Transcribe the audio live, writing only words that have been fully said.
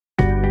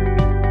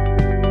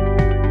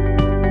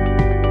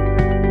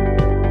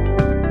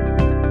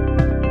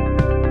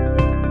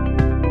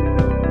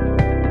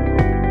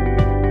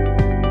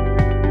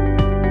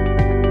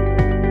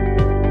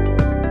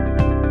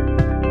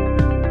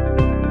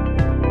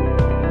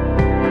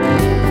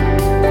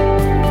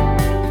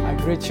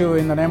greet you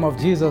in the name of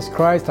Jesus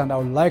Christ, and I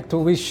would like to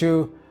wish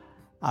you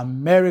a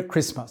Merry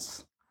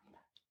Christmas.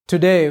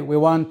 Today we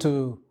want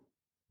to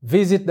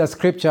visit the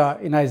scripture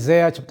in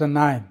Isaiah chapter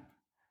 9,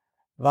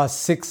 verse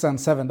 6 and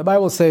 7. The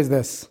Bible says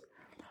this: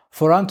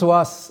 "For unto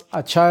us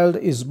a child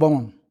is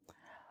born,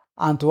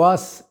 unto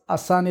us a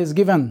son is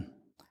given,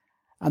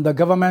 and the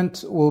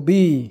government will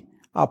be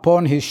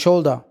upon his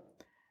shoulder,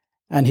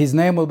 and his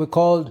name will be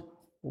called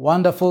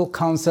Wonderful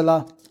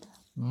Counselor,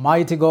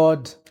 Mighty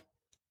God,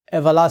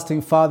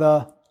 Everlasting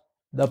Father,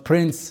 the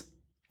Prince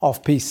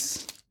of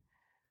Peace.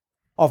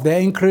 Of the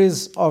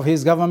increase of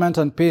his government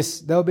and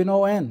peace there will be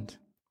no end,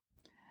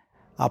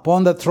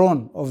 upon the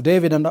throne of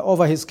David and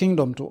over his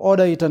kingdom, to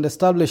order it and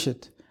establish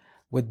it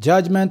with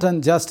judgment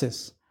and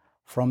justice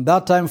from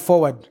that time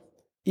forward,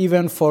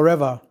 even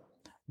forever.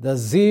 The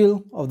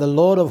zeal of the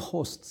Lord of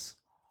hosts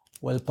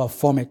will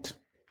perform it."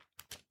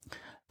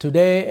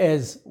 Today,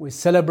 as we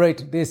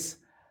celebrate this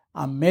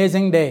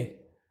amazing day,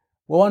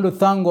 we want to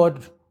thank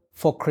God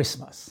for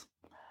Christmas.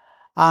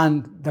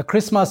 And the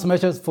Christmas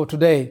message for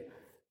today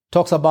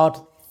talks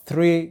about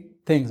three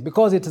things,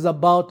 because it is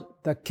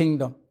about the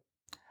kingdom.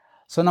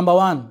 So number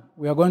one,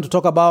 we are going to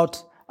talk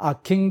about a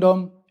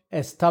kingdom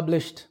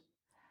established,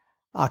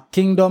 a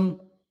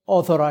kingdom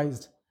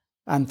authorized,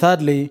 and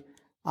thirdly,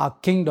 a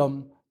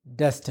kingdom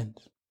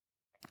destined.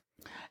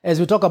 As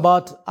we talk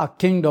about a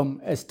kingdom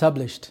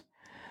established,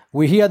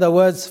 we hear the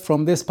words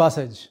from this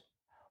passage: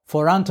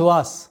 "For unto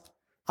us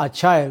a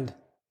child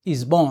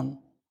is born,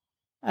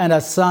 and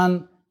a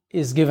son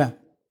is given."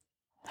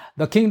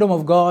 The kingdom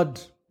of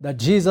God that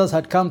Jesus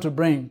had come to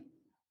bring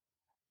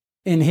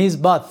in his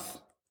birth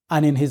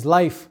and in his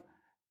life,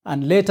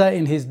 and later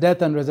in his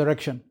death and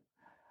resurrection,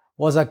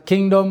 was a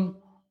kingdom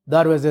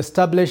that was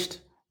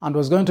established and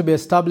was going to be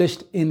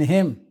established in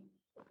him.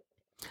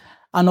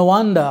 And no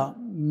wonder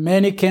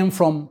many came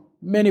from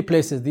many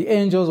places. The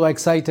angels were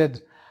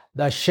excited.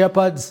 The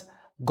shepherds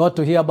got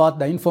to hear about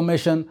the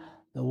information.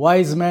 The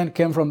wise men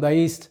came from the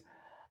east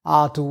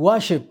to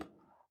worship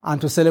and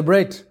to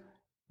celebrate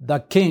the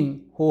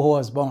King who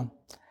was born.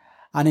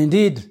 And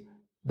indeed,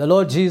 the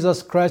Lord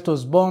Jesus Christ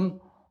was born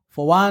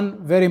for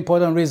one very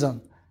important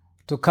reason: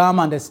 to come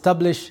and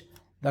establish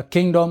the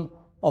kingdom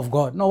of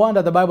God. No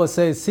wonder the Bible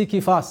says, "Seek ye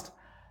first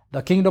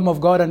the kingdom of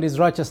God and his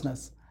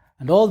righteousness,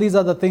 and all these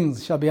other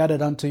things shall be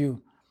added unto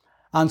you."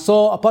 And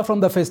so, apart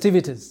from the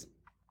festivities,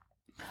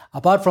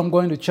 apart from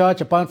going to church,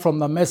 apart from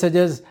the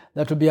messages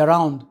that will be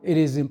around, it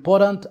is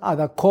important at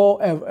the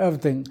core of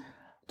everything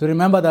to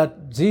remember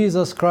that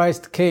Jesus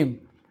Christ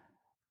came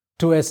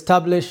to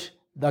establish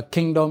the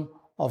kingdom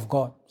of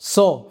God.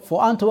 So,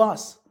 for unto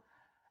us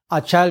a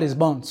child is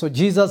born. So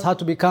Jesus had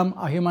to become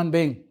a human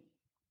being.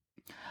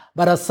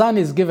 But a son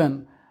is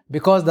given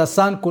because the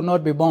son could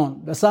not be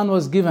born. The son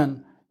was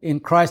given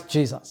in Christ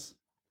Jesus.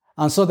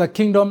 And so the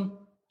kingdom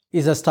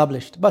is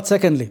established. But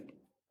secondly,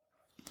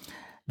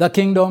 the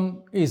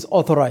kingdom is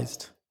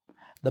authorized.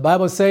 The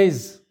Bible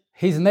says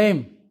his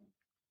name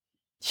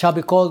shall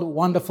be called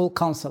Wonderful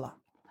Counselor,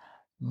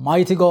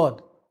 Mighty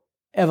God,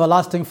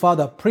 Everlasting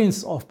Father,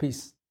 Prince of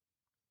Peace.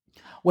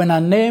 When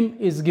a name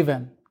is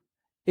given,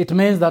 it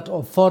means that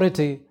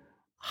authority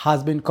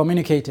has been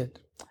communicated.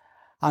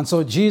 And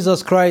so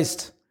Jesus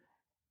Christ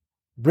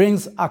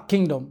brings a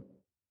kingdom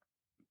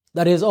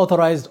that is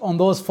authorized on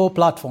those four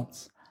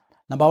platforms.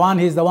 Number one,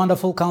 he is the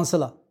Wonderful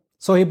Counselor,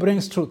 so he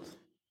brings truth.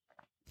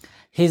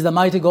 He is the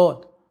Mighty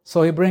God,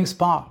 so he brings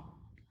power.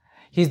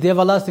 He is the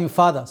Everlasting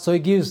Father, so he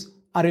gives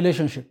a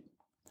relationship.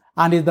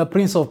 And he is the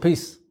Prince of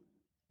Peace.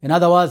 In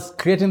other words,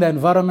 creating the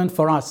environment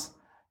for us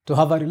to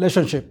have a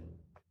relationship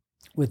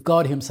with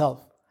God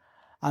himself.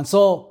 And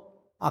so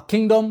a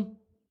kingdom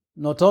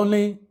not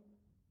only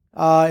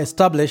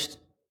established,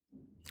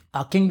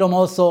 a kingdom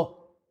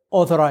also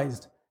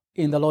authorized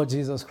in the Lord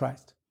Jesus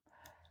Christ.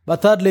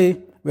 But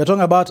thirdly, we are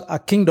talking about a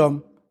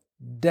kingdom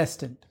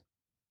destined.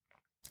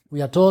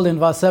 We are told in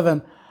verse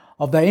 7,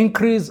 "Of the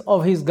increase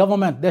of his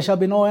government there shall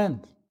be no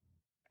end."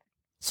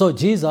 So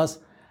Jesus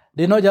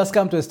did not just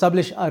come to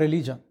establish a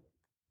religion.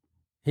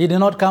 He did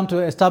not come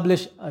to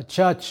establish a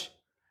church.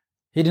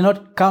 He did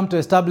not come to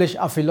establish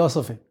a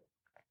philosophy.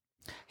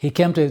 He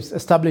came to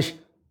establish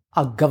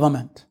a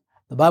government.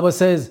 The Bible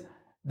says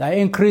the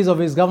increase of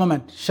his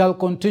government shall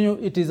continue.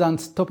 It is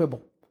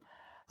unstoppable.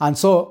 And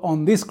so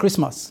on this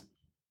Christmas,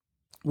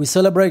 we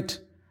celebrate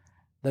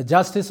the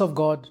justice of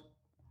God,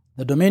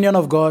 the dominion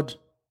of God,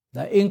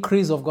 the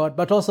increase of God,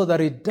 but also the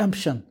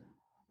redemption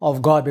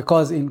of God,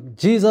 because in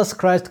Jesus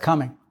Christ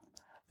coming,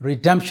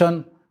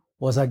 redemption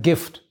was a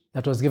gift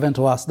that was given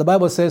to us. The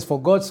Bible says,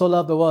 "For God so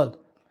loved the world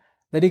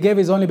that he gave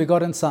his only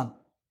begotten Son,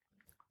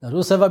 that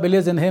whosoever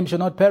believes in him should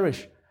not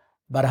perish,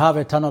 but have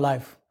eternal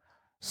life."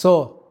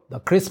 So the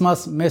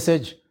Christmas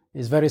message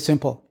is very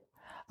simple: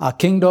 a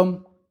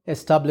kingdom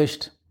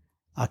established,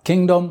 a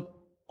kingdom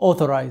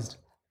authorized,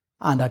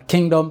 and a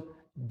kingdom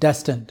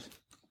destined.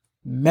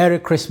 Merry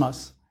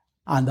Christmas,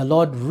 and the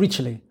Lord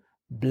richly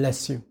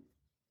bless you.